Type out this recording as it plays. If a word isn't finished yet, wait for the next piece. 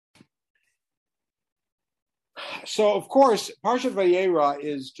So, of course, Parshat Vayera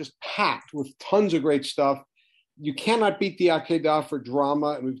is just packed with tons of great stuff. You cannot beat the Akedah for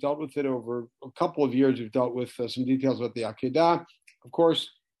drama, and we've dealt with it over a couple of years. We've dealt with some details about the Akedah. Of course,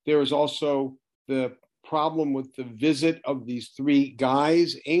 there is also the problem with the visit of these three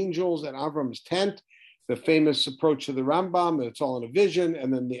guys, angels, at Avram's tent, the famous approach to the Rambam, that it's all in a vision,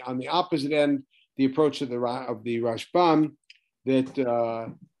 and then on the opposite end, the approach of the Rashbam,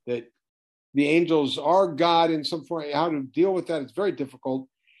 that the angels are God in some form. How to deal with that, it's very difficult.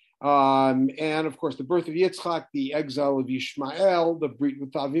 And of course, the birth of Yitzchak, the exile of Yishmael, the Brit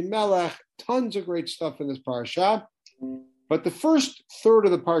with Avimelech, tons of great stuff in this parasha. But the first third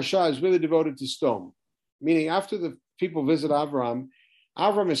of the parasha is really devoted to Sdom, meaning after the people visit Avram,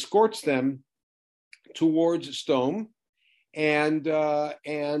 Avram escorts them towards Sdom, and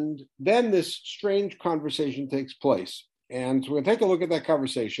then this strange conversation takes place. And so we're going to take a look at that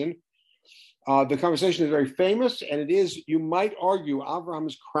conversation. The conversation is very famous, and it is, you might argue,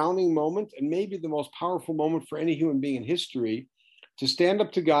 Avram's crowning moment, and maybe the most powerful moment for any human being in history, to stand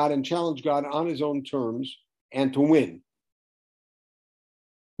up to God and challenge God on his own terms and to win.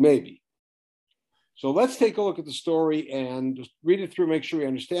 Maybe. So let's take a look at the story and just read it through, make sure we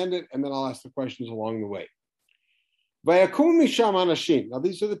understand it, and then I'll ask the questions along the way. Vayakum misham anashim. Now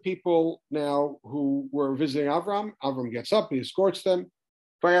these are the people now who were visiting Avram. Avram gets up, he escorts them.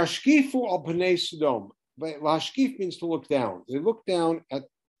 Vayashkifu al pnei Sodom. Vayashkif means to look down. They look down at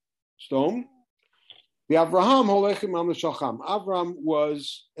Sodom. The Avraham holech imam l'shalcham. Avram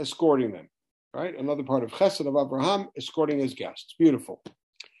was escorting them. Right, another part of Chesed of Avraham, escorting his guests. Beautiful.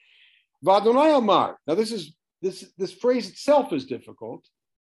 V'Adonai Amar. Now this phrase itself is difficult.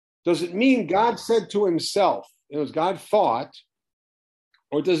 Does it mean God said to himself? It was God thought,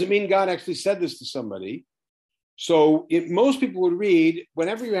 or does it mean God actually said this to somebody? So most people would read,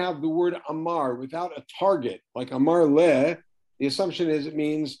 whenever you have the word Amar without a target, like Amar Le, the assumption is it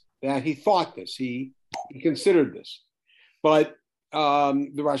means that he thought this, he considered this. But the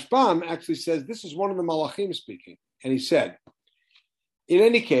Rashbam actually says this is one of the Malachim speaking, and he said, in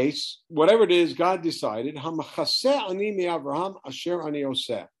any case, whatever it is, God decided, Hamachaseh ani mi Avraham asher ani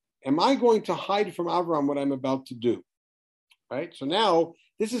oseh. Am I going to hide from Avraham what I'm about to do? Right? So now,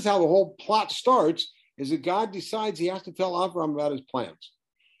 this is how the whole plot starts, is that God decides he has to tell Avraham about his plans.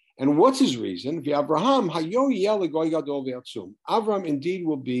 And what's his reason? Avraham indeed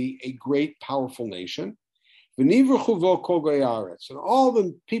will be a great, powerful nation. And all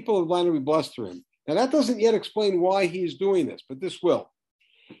the people of the land will be blessed through him. Now that doesn't yet explain why he's doing this, but this will.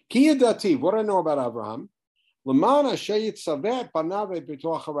 What I know about Avraham, that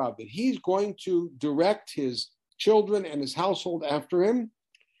he's going to direct his children and his household after him,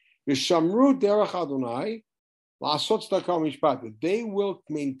 that they will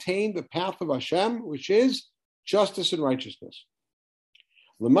maintain the path of Hashem, which is justice and righteousness.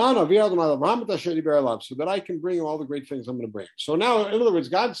 So that I can bring him all the great things I'm going to bring. So now, in other words,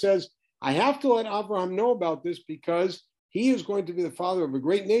 God says, I have to let Avraham know about this because he is going to be the father of a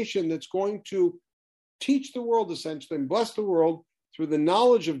great nation that's going to teach the world, essentially, and bless the world through the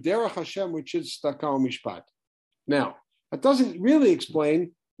knowledge of Derech Hashem, which is Tzedakah Mishpat. Now, that doesn't really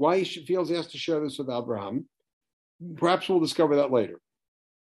explain why he feels he has to share this with Abraham. Perhaps we'll discover that later.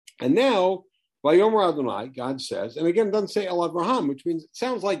 And now, Vayomer Adonai, God says, and again, it doesn't say El Avraham, which means it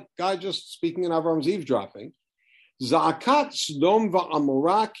sounds like God just speaking in Abraham's eavesdropping. Za'akat Sdom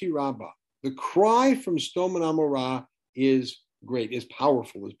va'amorah ki rabba. The cry from Sdom and Amorah is great, is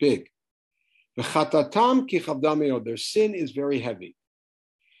powerful, is big. V'chatatam ki chavda meod. Their sin is very heavy.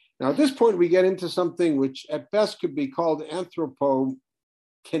 Now, at this point, we get into something which at best could be called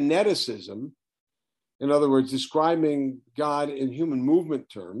anthropokineticism. In other words, describing God in human movement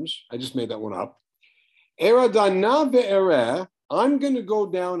terms. I just made that one up. Eradana ve'ereh. I'm going to go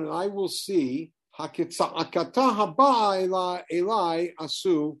down and I will see hakitza'akata haba elai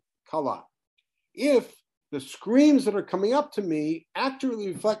asu kala. If the screams that are coming up to me accurately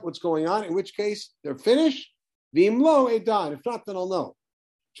reflect what's going on, in which case they're finished, v'imlo edan. If not, then I'll know.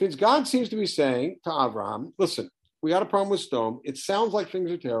 Which means God seems to be saying to Avraham, listen, we got a problem with Sdom. It sounds like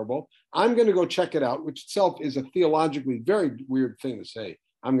things are terrible. I'm going to go check it out, which itself is a theologically very weird thing to say.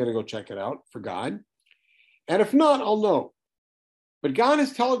 I'm going to go check it out for God. And if not, I'll know. But God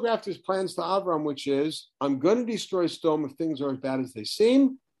has telegraphed his plans to Avraham, which is, I'm going to destroy Sdom if things are as bad as they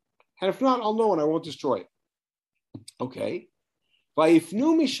seem. And if not, I'll know and I won't destroy it. Okay.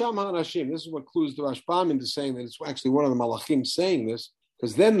 Vayifnu misham ha'anashim. This is what clues the Rashbam into saying that it's actually one of the Malachim saying this,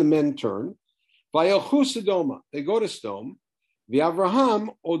 because then the men turn. Vayelchu Sodoma. They go to Sdom. V'Avraham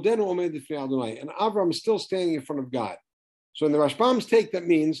odenu omed lifnei Adonai. And Avraham is still standing in front of God. So in the Rashbam's take, that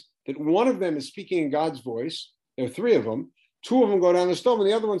means that one of them is speaking in God's voice, There are three of them. Two of them go down the stone, and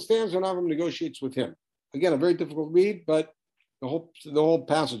the other one stands, and Avram negotiates with him. Again, a very difficult read, but the whole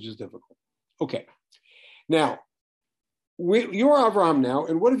passage is difficult. Okay. Now, you're Avraham now,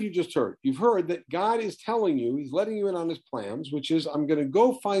 and what have you just heard? You've heard that God is telling you, he's letting you in on his plans, which is, I'm going to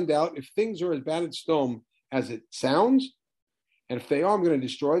go find out if things are as bad at Sodom as it sounds, and if they are, I'm going to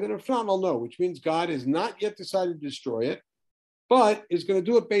destroy them. If not, I'll know, which means God has not yet decided to destroy it, but is going to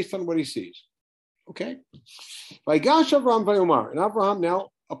do it based on what he sees. Okay? Vayigash Avraham Vayomar, and Avraham now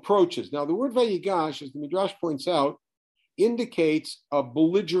approaches. Now, the word Vayigash, as the Midrash points out, indicates a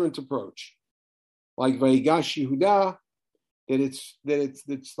belligerent approach. Like Vayigash Yehuda, that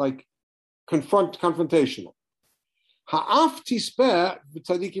it's like confrontational. Ha'af tispeh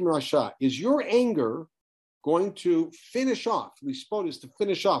v'tzadikim rasha. Is your anger going to finish off? Lispot is to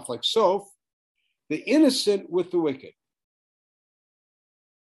finish off, like Soph, the innocent with the wicked.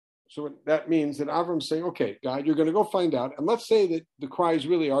 So that means that Avram's saying, okay, God, you're going to go find out, and let's say that the cries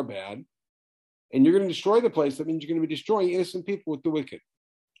really are bad, and you're going to destroy the place. That means you're going to be destroying innocent people with the wicked.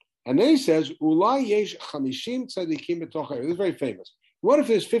 And then he says, Ulai yesh 50 tzadikim b'toch ha'ir. This is very famous. What if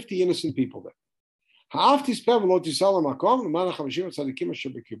there's 50 innocent people there? Are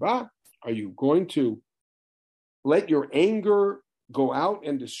you going to let your anger go out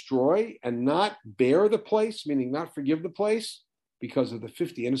and destroy and not bear the place, meaning not forgive the place because of the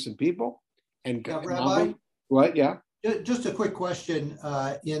 50 innocent people? And Rabbi, what? Yeah. Just a quick question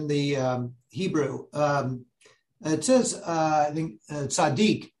in the Hebrew. It says, I think,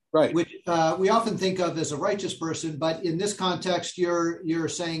 tzaddik. Right. Which we often think of as a righteous person, but in this context, you're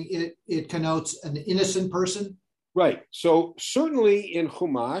saying it connotes an innocent person? Right. So certainly in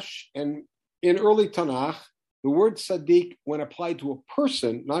Chumash and in early Tanakh, the word tzaddik, when applied to a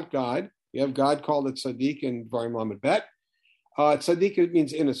person, not God, you have God called it tzaddik in Dvarim Lamed Bet. Tzaddik, it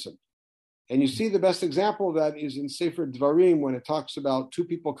means innocent. And you see the best example of that is in Sefer Dvarim when it talks about two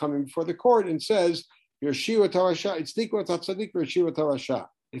people coming before the court and says, Yershiva Tarasha, it's tzaddik tzaddik, Yershiva Tarasha.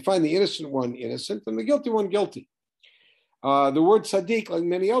 They find the innocent one innocent and the guilty one guilty. The word tzaddik, like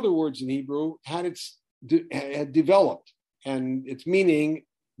many other words in Hebrew, had developed, and its meaning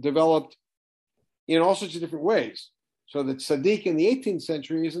developed in all sorts of different ways. So that tzaddik in the 18th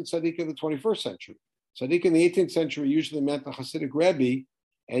century isn't tzaddik in the 21st century. Tzaddik in the 18th century usually meant the Hasidic Rebbe,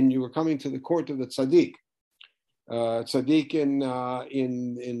 and you were coming to the court of the tzaddik. Tzaddik in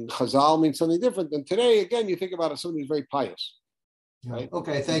Chazal means something different than today. Again, you think about it, somebody who's very pious. Right?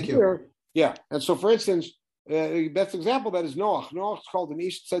 Okay, thank you. Yeah, and so for instance, the best example of that is Noach. Noach's called an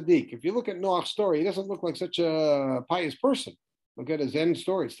Ish Tzaddik. If you look at Noach's story, he doesn't look like such a pious person. Look at his end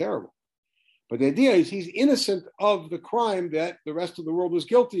story; it's terrible. But the idea is he's innocent of the crime that the rest of the world was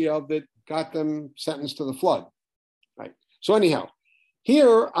guilty of that got them sentenced to the flood. Right. So anyhow,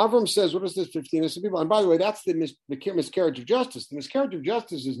 here Avram says, "What is this? 15 innocent people." And by the way, that's the miscarriage of justice. The miscarriage of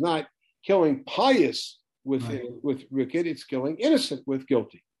justice is not killing pious with wicked, it's killing innocent with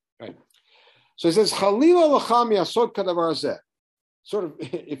guilty. Right. So it says, Chalila l'cham yasod kadavar hazeh. Sort of,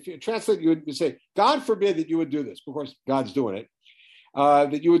 if you translate, you would say, God forbid that you would do this. Of course, God's doing it.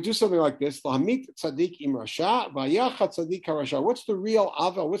 That you would do something like this. L'hamit tzaddik im rasha, v'yachat tzaddik harasha. What's the real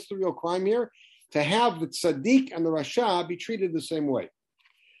avel? What's the real crime here? To have the tzaddik and the rasha be treated the same way.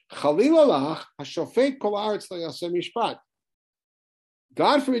 Chalila lach hashofet kol haaretz la'yaseh mishpat.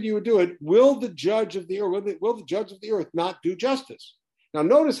 God forbid you would do it. Will the judge of the earth, will the judge of the earth not do justice? Now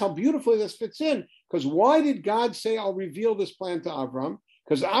notice how beautifully this fits in. Because why did God say, I'll reveal this plan to Avram?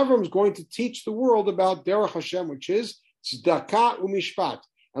 Because Avram's going to teach the world about Derech Hashem, which is tzedakah u'mishpat.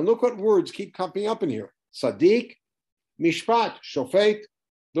 And look what words keep coming up in here. Tzaddik, mishpat, shofet.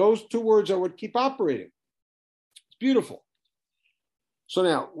 Those two words are what keep operating. It's beautiful. So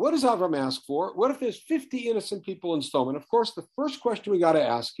now, what does Avram ask for? What if there's 50 innocent people in Sodom? And of course, the first question we got to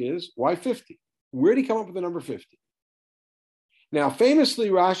ask is, why 50? Where did he come up with the number 50? Now, famously,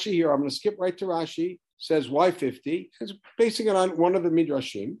 Rashi here, I'm going to skip right to Rashi, says, why 50? He's basing it on one of the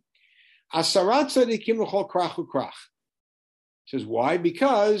Midrashim. Asarat tzadikim l'chol krach u'krach. Says, why?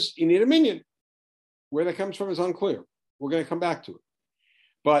 Because you need a minion. Where that comes from is unclear. We're going to come back to it.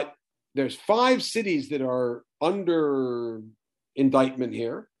 But there's 5 cities that are under indictment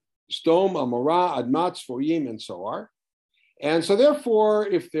here: Sdom, Amorah, Admat, Sforim, and so on. And so therefore,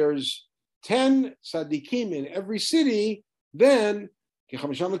 if there's 10 tzaddikim in every city, then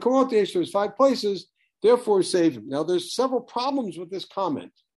there's 5 places, therefore save him. Now there's several problems with this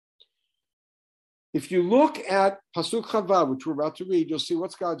comment. If you look at Pasuk Chavav, which we're about to read, you'll see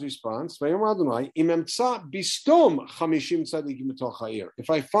what's God's response. If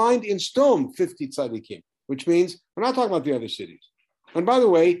I find in Sdom 50 tzaddikim, which means we're not talking about the other cities. And by the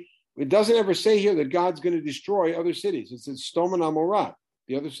way, It doesn't ever say here that God's going to destroy other cities. It says Sodom and Amorah.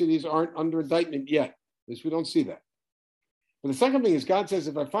 The other cities aren't under indictment yet. At least we don't see that. But the second thing is God says,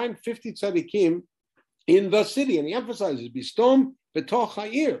 if I find 50 tzaddikim in the city, and he emphasizes, Bistom betoch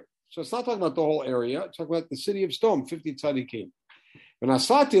ha'ir. So it's not talking about the whole area. It's talking about the city of Sodom, 50 tzaddikim.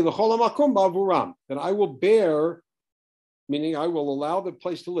 V'nasati l'chol hamakom ba'avuram. That I will bear, meaning I will allow the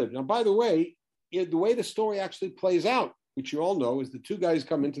place to live. Now, by the way the story actually plays out, which you all know, is the two guys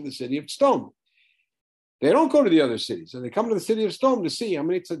come into the city of Sodom. They don't go to the other cities, and they come to the city of Sodom to see how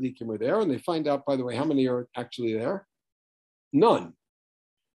many tzaddikim are there, and they find out, by the way, how many are actually there. None.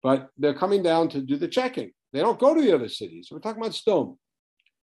 But they're coming down to do the checking. They don't go to the other cities. We're talking about Sodom.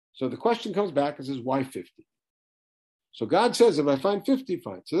 So the question comes back and says, why 50? So God says, if I find 50,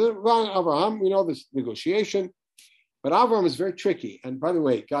 fine. So Abraham, we know this negotiation, but Abraham is very tricky. And by the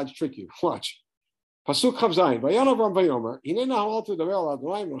way, God's tricky. Watch. Pasuk Chav Zayin. Vayon Avraham vayomer. Hinei na'al tedaber al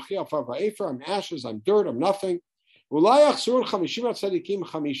Adonai v'nochi afar va'efer. I'm ashes. I'm dirt. I'm nothing. Ulai yachzurun 50 tzadikim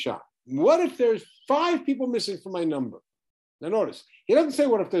 5. What if there's 5 people missing from my number? Now notice, he doesn't say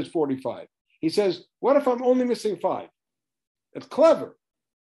what if there's 45. He says, what if I'm only missing 5? It's clever.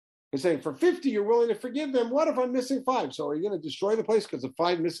 He's saying for 50, you're willing to forgive them. What if I'm missing 5? So are you going to destroy the place because of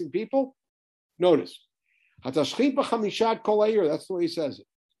 5 missing people? Notice. That's the way he says it.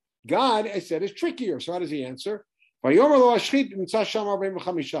 God, I said, is trickier. So how does he answer? Good, I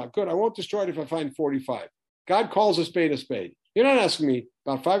won't destroy it if I find 45. God calls a spade a spade. You're not asking me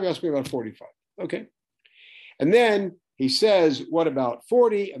about 5, you're asking me about 45. Okay. And then he says, what about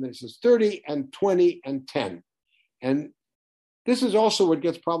 40? And then he says 30 and 20 and 10. And this is also what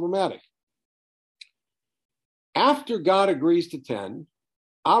gets problematic. After God agrees to 10,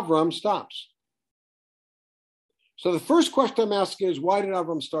 Avram stops. So the first question I'm asking is, why did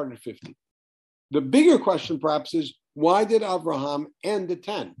Avram start at 50? The bigger question perhaps is, why did Abraham end at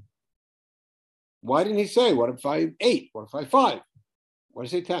 10? Why didn't he say, what if I 8? What if I 5? Why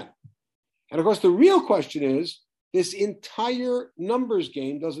did he say 10? And of course, the real question is, this entire numbers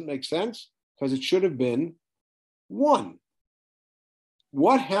game doesn't make sense because it should have been 1.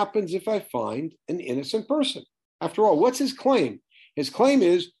 What happens if I find an innocent person? After all, what's his claim? His claim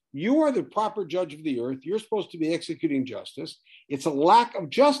is, you are the proper judge of the earth. You're supposed to be executing justice. It's a lack of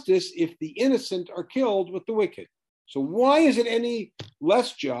justice if the innocent are killed with the wicked. So why is it any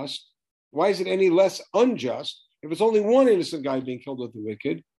less just? Why is it any less unjust if it's only one innocent guy being killed with the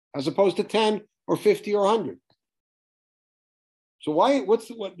wicked as opposed to 10 or 50 or 100? So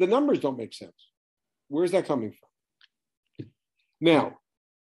what the numbers don't make sense. Where's that coming from? Now,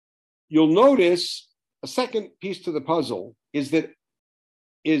 you'll notice a second piece to the puzzle is that,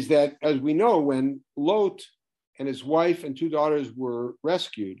 as we know, when Lot and his wife and 2 daughters were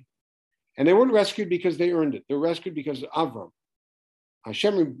rescued, and they weren't rescued because they earned it. They were rescued because of Avram.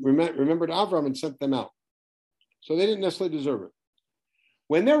 Hashem remembered Avram and sent them out. So they didn't necessarily deserve it.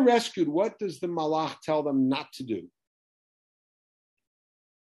 When they're rescued, what does the Malach tell them not to do?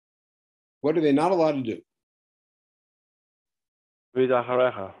 What are they not allowed to do? They're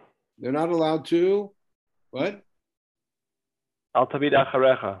not allowed to, what? Al tavid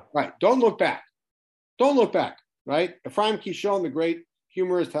acharecha. Right. Don't look back. Don't look back. Right. Ephraim Kishon, the great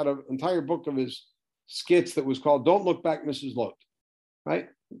humorist, had an entire book of his skits that was called "Don't Look Back, Mrs. Lot." Right.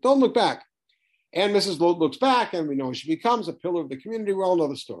 Don't look back. And Mrs. Lot looks back, and we know she becomes a pillar of the community. We all know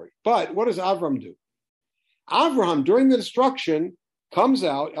the story. But what does Avram do? Avram, during the destruction, comes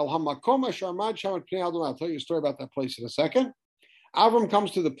out. El Hamakom Asharmad Shamat Pnei Adonai. I'll tell you a story about that place in a second. Avram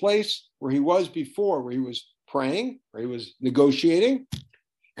comes to the place where he was before, where he was praying, where he was negotiating.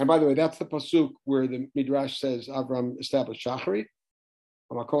 And by the way, that's the pasuk where the Midrash says Avram established Shacharit.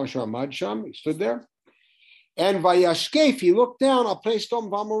 He stood there. And Vayashkef, he looked down, I'll play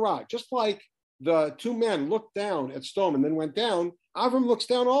Sodom V'Amorah. Just like the 2 men looked down at Sodom and then went down, Avram looks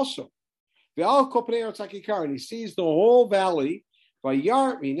down also. And he sees the whole valley. And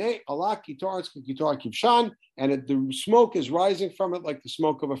the smoke is rising from it like the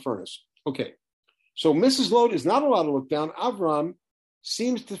smoke of a furnace. Okay. So Mrs. Lot is not allowed to look down. Avram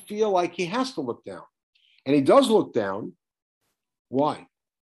seems to feel like he has to look down. And he does look down. Why?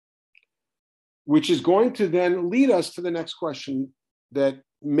 Which is going to then lead us to the next question that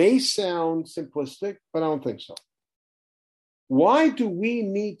may sound simplistic, but I don't think so. Why do we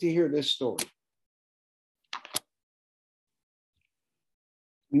need to hear this story?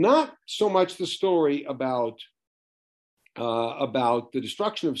 Not so much the story about the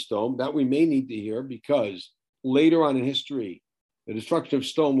destruction of Sodom, that we may need to hear, because later on in history, the destruction of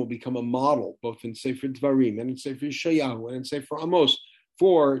Sodom will become a model, both in Sefer Dvarim and in Sefer Yeshayahu and in Sefer Amos,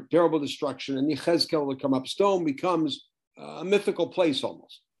 for terrible destruction. And Yechezkel will come up. Sodom becomes a mythical place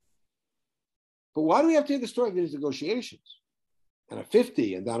almost. But why do we have to hear the story of these negotiations? And a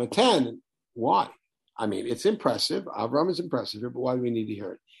 50 and down a 10, why? I mean, it's impressive. Avram is impressive here, but why do we need to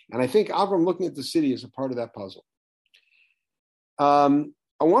hear it? And I think Avram looking at the city is a part of that puzzle.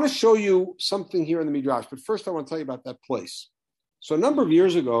 I want to show you something here in the Midrash, but first I want to tell you about that place. So a number of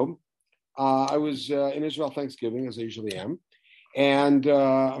years ago, I was in Israel Thanksgiving, as I usually am, and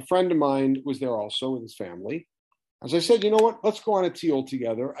a friend of mine was there also with his family. As I said, you know what? Let's go on a tiyul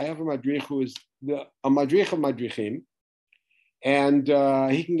together. I have a madrich who is a madrich of madrichim, and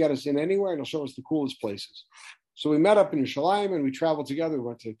he can get us in anywhere, and he'll show us the coolest places. So we met up in Yerushalayim, and we traveled together. We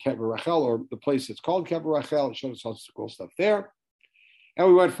went to Kever Rachel, or the place that's called Kever Rachel. He showed us all the cool stuff there. And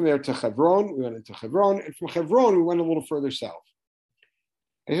we went from there to Hebron. We went into Hebron. And from Hebron, we went a little further south.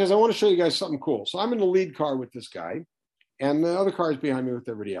 And he says, I want to show you guys something cool. So I'm in the lead car with this guy, and the other car is behind me with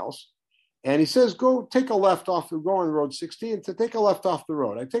everybody else. And he says, go take a left off, we're going on Road 16, to take a left off the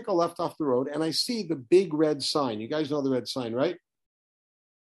road. I take a left off the road, and I see the big red sign. You guys know the red sign, right?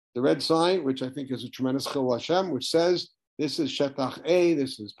 The red sign, which I think is a tremendous Chil Hashem, which says, this is Shetach A,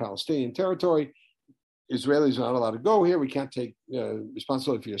 this is Palestinian territory. Israelis are not allowed to go here. We can't take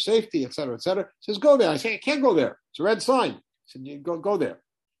responsibility for your safety, et cetera, et cetera. He says, go there. I say, I can't go there. It's a red sign. He said, go there.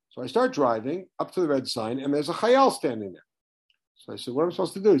 So I start driving up to the red sign, and there's a chayal standing there. So I said, what am I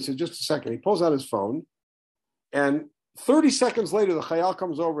supposed to do? He said, just a second. He pulls out his phone, and 30 seconds later, the chayal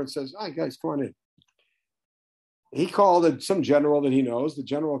comes over and says, all right, guys, come on in. He called some general that he knows. The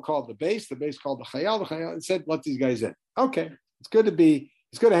general called the base called the chayal, and said, let these guys in. Okay, it's good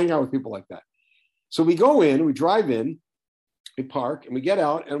to hang out with people like that. So we go in, we drive in, we park, and we get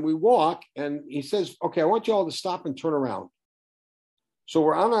out, and we walk, and he says, okay, I want you all to stop and turn around. So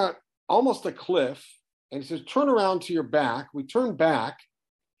we're on almost a cliff, and he says, turn around to your back. We turn back,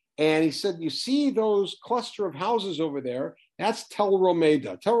 and he said, you see those cluster of houses over there? That's Tel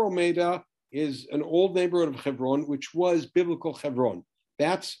Romeda. Tel Romeda is an old neighborhood of Hebron, which was biblical Hebron.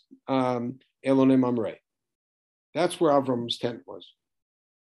 That's Elonei Mamre. That's where Avram's tent was.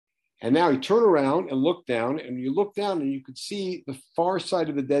 And now you turn around and look down, and you look down and you could see the far side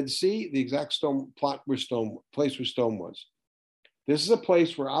of the Dead Sea, the exact place where stone was. This is a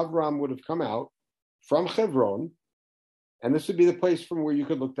place where Avram would have come out from Hebron, and this would be the place from where you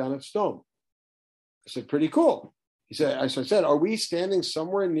could look down at stone. I said, pretty cool. He said, I said, are we standing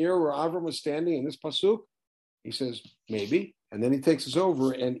somewhere near where Avram was standing in this pasuk? He says, maybe. And then he takes us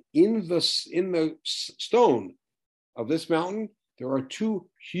over, and in the stone of this mountain, there are two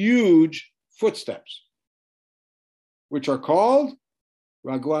huge footsteps, which are called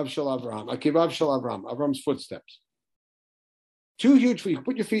Raglav Shel Avraham, Akivav Shel Avraham, Avram's footsteps. Two huge feet. You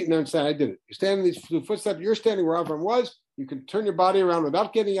put your feet in there and say, I did it. You stand in these footsteps. You're standing where Avram was. You can turn your body around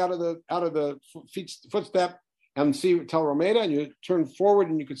without getting out of the footstep and see Tel Romeda, and you turn forward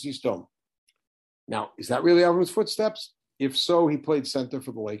and you can see stone. Now, is that really Avram's footsteps? If so, he played center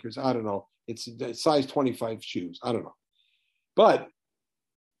for the Lakers. I don't know. It's size 25 shoes. I don't know. But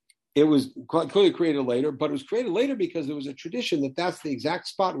it was clearly created later, but it was created later because there was a tradition that that's the exact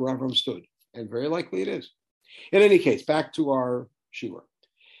spot where Avram stood, and very likely it is. In any case, back to our shiur.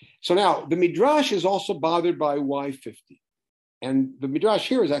 So now, the Midrash is also bothered by why 50. And the Midrash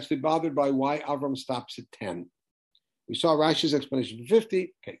here is actually bothered by why Avram stops at 10. We saw Rashi's explanation for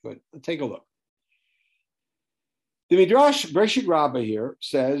 50. Okay, good. Let's take a look. The Midrash, Breshit Rabbah here,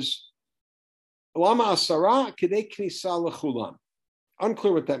 says, Lama asara kedei knisa lechulam.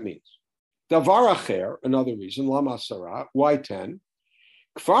 Unclear what that means. Davar acher, another reason, lama asara, why 10?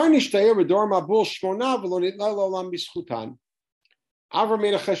 Kfar nishtayeh v'dor mabul shmona v'lo nitna l'olam b'schutan. Avram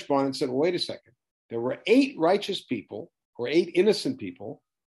made a cheshbon and said, well, wait a second. There were 8 righteous people, or 8 innocent people,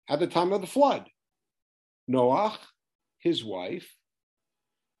 at the time of the flood. Noach, his wife,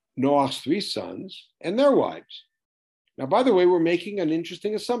 Noach's 3 sons, and their wives. Now, by the way, we're making an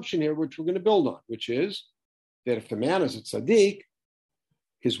interesting assumption here, which we're going to build on, which is that if the man is a tzaddik,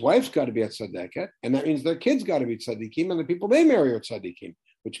 his wife's got to be at tzaddikat, and that means their kids got to be tzaddikim, and the people they marry are tzaddikim,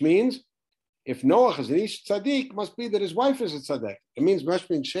 which means if Noach is an ish tzaddik, must be that his wife is a tzaddik. It means must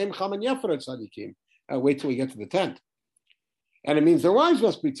be Shem, Cham, and Yafar tzaddikim. Wait till we get to the 10th. And it means their wives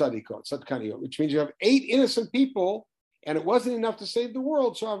must be tzaddikot, tzadkaniyot, which means you have 8 innocent people, and it wasn't enough to save the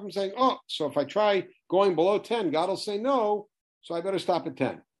world. So I'm saying, so if I try going below 10, God will say no, so I better stop at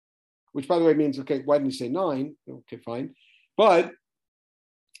 10. Which, by the way, means, okay, why didn't he say 9? Okay, fine. But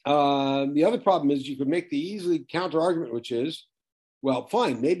the other problem is you could make the easily counter argument, which is, well,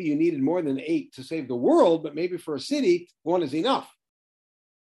 fine, maybe you needed more than 8 to save the world, but maybe for a city, 1 is enough.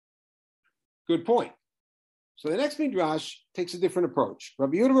 Good point. So the next Midrash takes a different approach.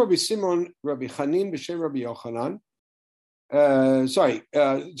 Rabbi Yehuda, Rabbi Simon, Rabbi Chanin, B'Shem Rabbi Yochanan, Sorry.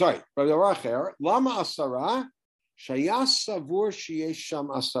 Lama asara shayas savur sheyesh sham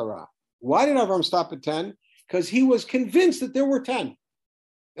asara. Why did Avram stop at 10? Because he was convinced that there were 10.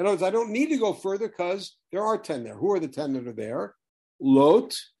 In other words, I don't need to go further because there are 10 there. Who are the 10 that are there?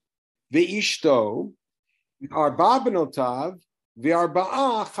 Lot, ve'ishto, arba benotav,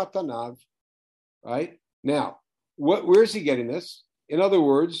 ve'arba'a chatanav. Right? Now, where is he getting this? In other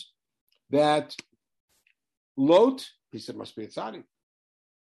words, that Lot, he said, must be a tzaddik.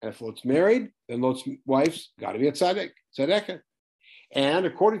 And if Lot's married, then Lot's wife's got to be a tzaddik. And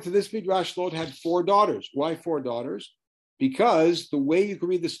according to this midrash, Lot had 4 daughters. Why 4 daughters? Because the way you can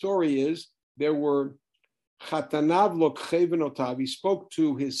read the story is there were chatanav lokchei v'notav. He spoke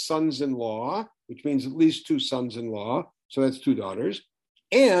to his sons-in-law, which means at least 2 sons-in-law. So that's 2 daughters.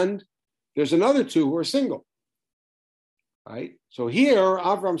 And there's another 2 who are single. Right? So here,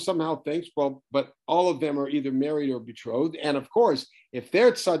 Avram somehow thinks, well, but all of them are either married or betrothed. And of course, if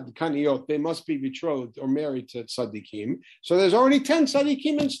they're tzaddikaniyot, they must be betrothed or married to tzaddikim. So there's already 10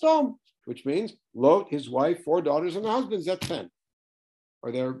 tzaddikim in Sdom, which means Lot, his wife, 4 daughters, and the husbands, that's 10.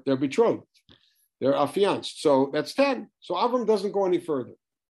 Or they're betrothed. They're affianced. So that's 10. So Avram doesn't go any further.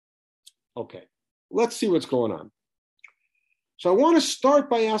 Okay, let's see what's going on. So I want to start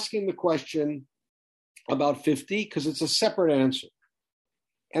by asking the question about 50 because it's a separate answer.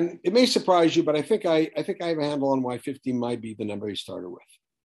 And it may surprise you, but I think I have a handle on why 50 might be the number he started with.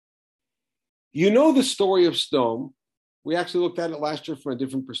 You know the story of Sdom. We actually looked at it last year from a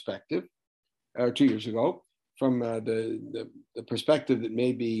different perspective, or 2 years ago, from the perspective that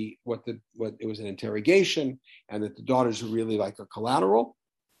maybe what it was an interrogation and that the daughters were really like a collateral.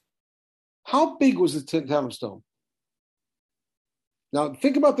 How big was the town of Sdom? Now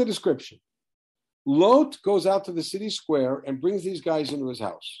think about the description. Lot goes out to the city square and brings these guys into his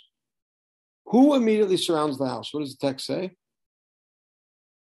house. Who immediately surrounds the house? What does the text say?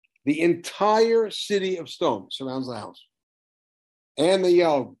 The entire city of Sdom surrounds the house. And they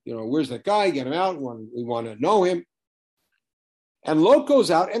yell, where's that guy? Get him out. We want to know him. And Lot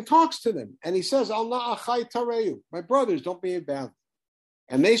goes out and talks to them. And he says, Al na'achai tareyu. My brothers, don't behave badly.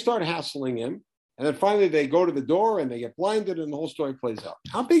 And they start hassling him. And then finally they go to the door and they get blinded and the whole story plays out.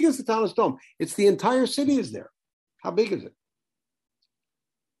 How big is the town of Sdom? It's the entire city is there. How big is it?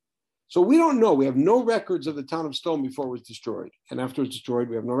 So we don't know. We have no records of the town of Sdom before it was destroyed. And after it was destroyed,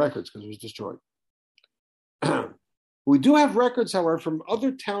 we have no records because it was destroyed. We do have records, however, from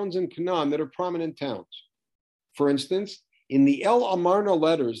other towns in Canaan that are prominent towns. For instance, in the El Amarna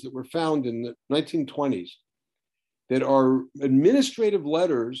letters that were found in the 1920s, that are administrative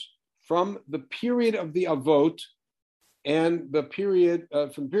letters from the period of the Avot, and the period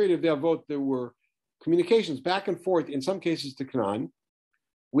from the period of the Avot, there were communications back and forth, in some cases to Canaan.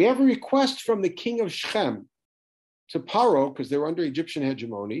 We have a request from the king of Shechem to Paro, because they were under Egyptian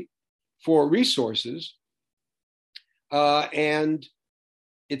hegemony, for resources. And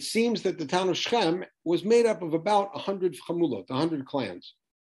it seems that the town of Shechem was made up of about 100 chamulot, 100 clans.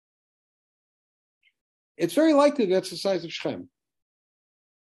 It's very likely that's the size of Shechem.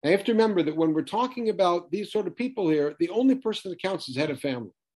 I have to remember that when we're talking about these sort of people here, the only person that counts is head of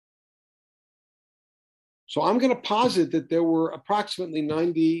family. So I'm going to posit that there were approximately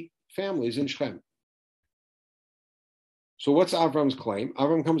 90 families in Shechem. So what's Avram's claim?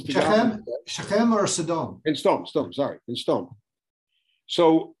 Avram comes to Shechem or Sodom? In Sdom.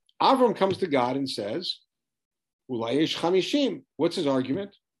 So Avram comes to God and says, Ulayesh chamishim. What's his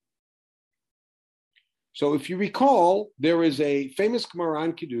argument? So if you recall, there is a famous Gemara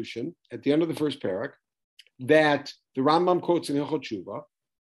in Kiddushin at the end of the first parak that the Rambam quotes in Hilchot Tshuva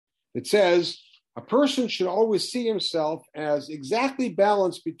that says a person should always see himself as exactly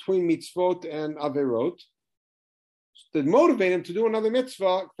balanced between mitzvot and averot that motivate him to do another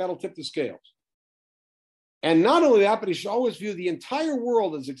mitzvah that'll tip the scales. And not only that, but he should always view the entire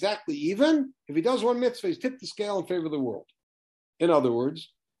world as exactly even. If he does one mitzvah, he's tipped the scale in favor of the world. In other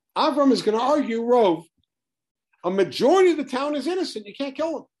words, Avram is going to argue, Rov, a majority of the town is innocent. You can't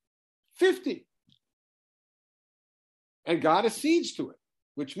kill him. 50. And God accedes to it,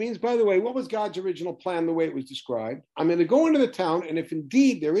 which means, by the way, what was God's original plan the way it was described? I'm going to go into the town, and if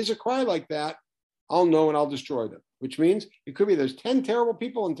indeed there is a cry like that, I'll know and I'll destroy them, which means it could be there's 10 terrible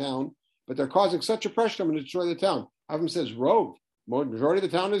people in town, but they're causing such oppression, I'm going to destroy the town. Avram says, Rov, majority of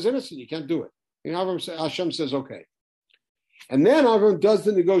the town is innocent. You can't do it. And Hashem says, okay. And then Avram does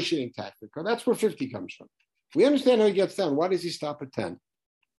the negotiating tactic. That's where 50 comes from. We understand how he gets down. Why does he stop at 10?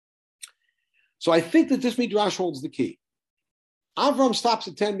 So I think that this midrash holds the key. Avram stops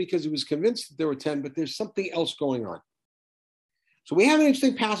at 10 because he was convinced that there were 10, but there's something else going on. So we have an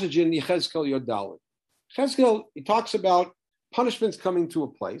interesting passage in Yechezkel Yod Dalet. Yechezkel, he talks about punishments coming to a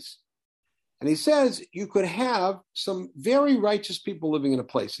place. And he says you could have some very righteous people living in a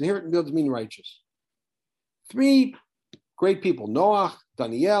place. And here it does mean righteous. 3 great people, Noach,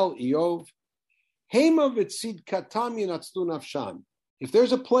 Daniel, Eov. Hema v'tzid katam yinatzlu nafshan. If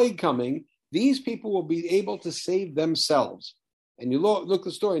there's a plague coming, these people will be able to save themselves. And you look at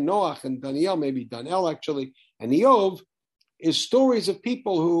the story, Noach and Daniel, maybe Daniel actually, and Eov, is stories of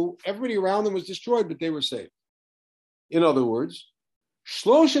people who everybody around them was destroyed, but they were saved. In other words,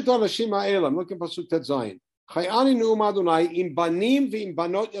 Shloshet anashim ha'elam, look at Pasuk Tet Zayin. Chayani nu'um Adonai im banim v'im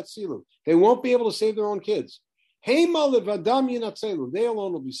banot yatzilu. They won't be able to save their own kids. Heima levadam yinatzelu. They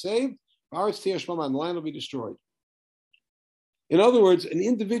alone will be saved. Ba'aretz tiyeh shmama, and the land will be destroyed. In other words, an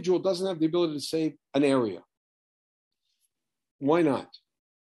individual doesn't have the ability to save an area. Why not?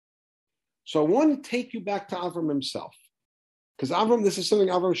 So I want to take you back to Avram himself. Because Avram, this is something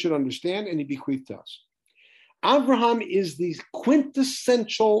Avram should understand, and he bequeathed to us. Avraham is the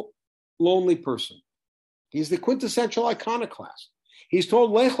quintessential lonely person. He's the quintessential iconoclast. He's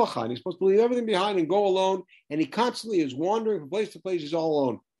told Lech Lecha, and he's supposed to leave everything behind and go alone, and he constantly is wandering from place to place. He's all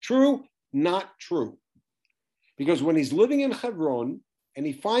alone. True? Not true. Because when he's living in Hebron, and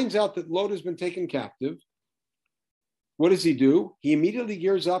he finds out that Lot has been taken captive, what does he do? He immediately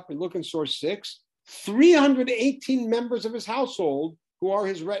gears up and look in source 6, 318 members of his household who are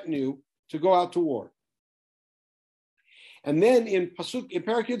his retinue to go out to war. And then in Pasuk, in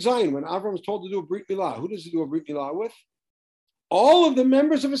Parak Yud Zayin, when Avram was told to do a Brit Milah, who does he do a Brit Milah with? All of the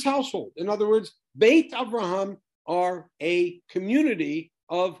members of his household. In other words, Beit Avraham are a community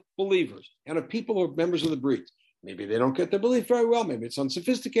of believers and of people who are members of the Brit. Maybe they don't get their belief very well, maybe it's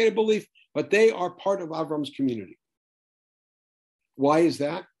unsophisticated belief, but they are part of Avram's community. Why is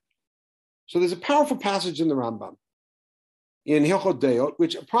that? So there's a powerful passage in the Rambam, in Hilchot Deot,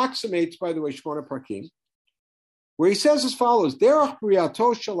 which approximates, by the way, Shmona Prakim, where he says as follows: Derech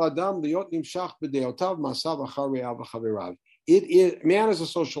briyato shel adam liot nimshach b'deotav masav achar re'av v'chaverav. Man is a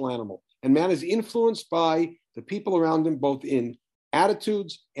social animal, and man is influenced by the people around him, both in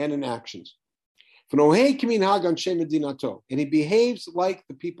attitudes and in actions. V'nohei k'minhag anshe medinato, and he behaves like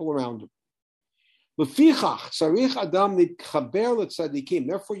the people around him. L'fichach sarich adam nitchaber l'tzadikim.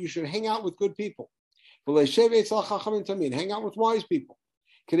 Therefore, you should hang out with good people. V'leishev etzal chachamim tamid. Hang out with wise people.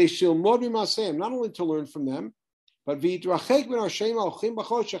 Kedei shilmod mimaseim, not only to learn from them, but v'yitrachek min harshem ha'olchim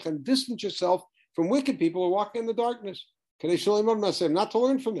b'choshech, and distance yourself from wicked people who are walking in the darkness. Kedei shilmod mimaseim, not to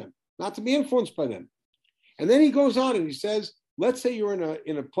learn from them, not to be influenced by them. And then he goes on and he says, let's say you're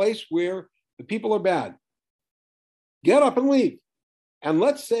in a place where the people are bad. Get up and leave. And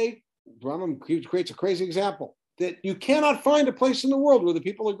let's say, Rambam creates a crazy example, that you cannot find a place in the world where the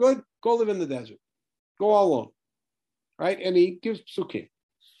people are good. Go live in the desert. Go all alone. Right? And he gives psukim.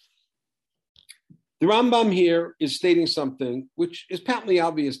 The Rambam here is stating something which is patently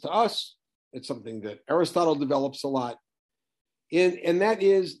obvious to us. It's something that Aristotle develops a lot. And that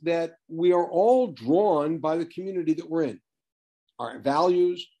is that we are all drawn by the community that we're in. Our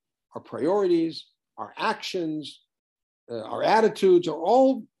values, our priorities, our actions, our attitudes are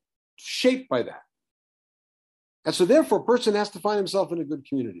all shaped by that. And so therefore, a person has to find himself in a good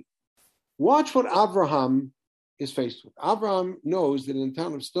community. Watch what Avraham is faced with. Avraham knows that in the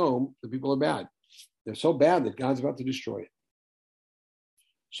town of Sodom, the people are bad. They're so bad that God's about to destroy it.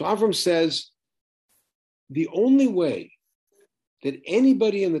 So Avraham says, the only way that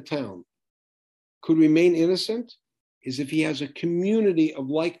anybody in the town could remain innocent is if he has a community of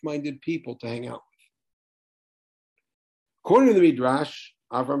like-minded people to hang out with. According to the Midrash,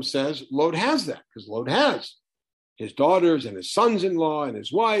 Avram says Lot has that, because Lot has his daughters and his sons-in-law and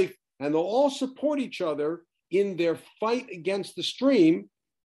his wife, and they'll all support each other in their fight against the stream,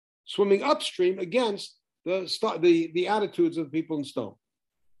 swimming upstream against the attitudes of the people in Sodom.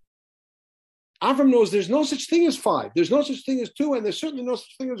 Avram knows there's no such thing as 5, there's no such thing as 2, and there's certainly no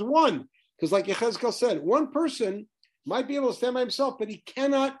such thing as 1, because like Yechezkel said, one person might be able to stand by himself, but he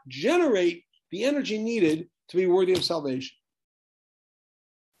cannot generate the energy needed to be worthy of salvation.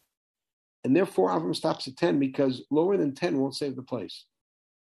 And therefore, Avram stops at 10, because lower than 10 won't save the place.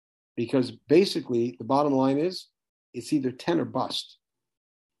 Because basically, the bottom line is, it's either 10 or bust.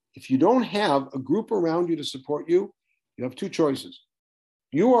 If you don't have a group around you to support you, you have 2 choices.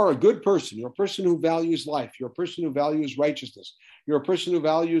 You are a good person. You're a person who values life. You're a person who values righteousness. You're a person who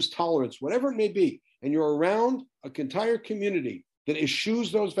values tolerance, whatever it may be. And you're around an entire community that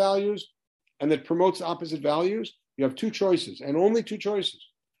eschews those values and that promotes opposite values. You have 2 choices, and only 2 choices.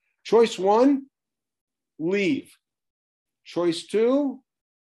 Choice 1, leave. Choice 2,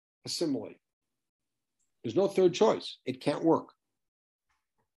 assimilate. There's no third choice. It can't work.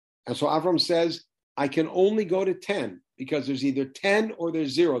 And so Avram says, I can only go to 10 because there's either 10 or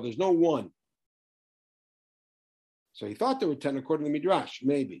there's 0. There's no 1. So he thought there were 10 according to the Midrash,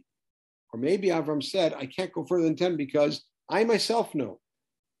 maybe. Or maybe Avram said, I can't go further than 10 because I myself know,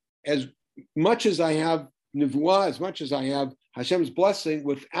 as much as I have Nivuah, as much as I have Hashem's blessing,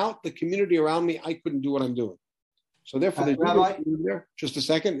 without the community around me, I couldn't do what I'm doing. So therefore, there's Rabbi, there. Just a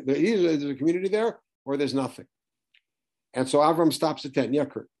second. Either there's a community there or there's nothing. And so Avram stops at 10. Yeah,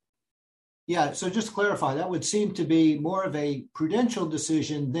 Kurt. Yeah, so just to clarify, that would seem to be more of a prudential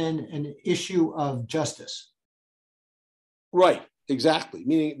decision than an issue of justice. Right, exactly.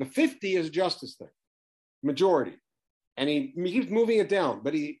 Meaning the 50 is a justice thing, majority. And he keeps moving it down,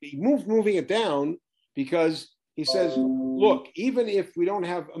 but he moving it down because he says, look, even if we don't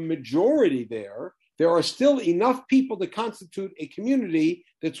have a majority there are still enough people to constitute a community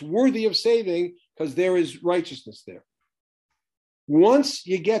that's worthy of saving because there is righteousness there. Once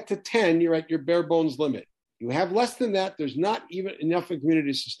you get to 10, you're at your bare bones limit. You have less than that, there's not even enough of a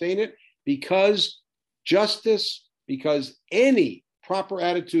community to sustain it because justice, because any proper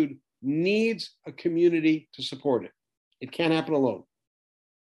attitude needs a community to support it. It can't happen alone.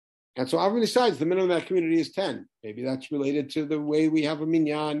 And so Avram decides the minimum of that community is 10. Maybe that's related to the way we have a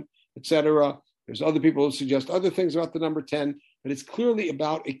minyan, etc. There's other people who suggest other things about the number 10, but it's clearly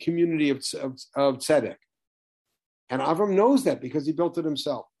about a community of tzedek. And Avram knows that because he built it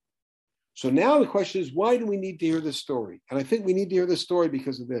himself. So now the question is, why do we need to hear this story? And I think we need to hear this story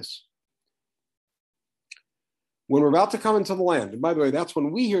because of this. When we're about to come into the land, and by the way, that's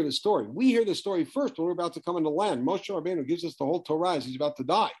when we hear the story. We hear the story first when we're about to come into the land. Moshe Rabbeinu gives us the whole Torah as he's about to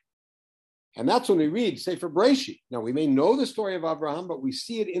die. And that's when we read Sefer Bereshit. Now, we may know the story of Abraham, but we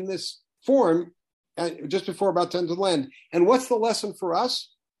see it in this form just before about to enter the land. And what's the lesson for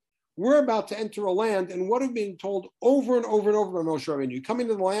us? We're about to enter a land, and what have been told over and over and over by Moshe Rabbeinu? You come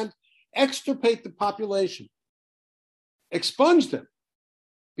into the land, extirpate the population, expunge them,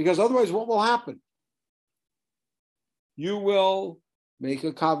 because otherwise what will happen? You will make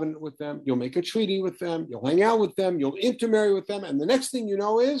a covenant with them, you'll make a treaty with them, you'll hang out with them, you'll intermarry with them, and the next thing you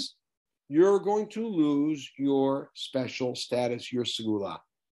know is you're going to lose your special status, your segula.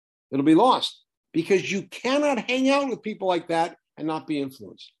 It'll be lost because you cannot hang out with people like that and not be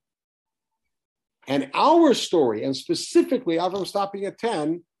influenced. And our story, and specifically Avram stopping at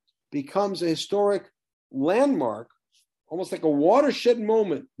 10, becomes a historic landmark, almost like a watershed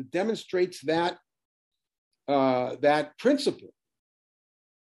moment that demonstrates that principle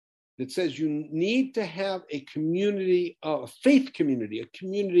that says you need to have a community, a faith community, a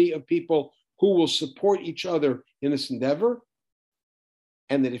community of people who will support each other in this endeavor,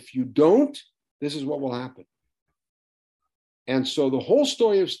 and that if you don't, this is what will happen. And so the whole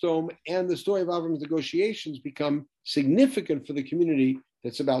story of Sdom and the story of Avram's negotiations become significant for the community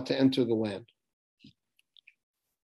that's about to enter the land.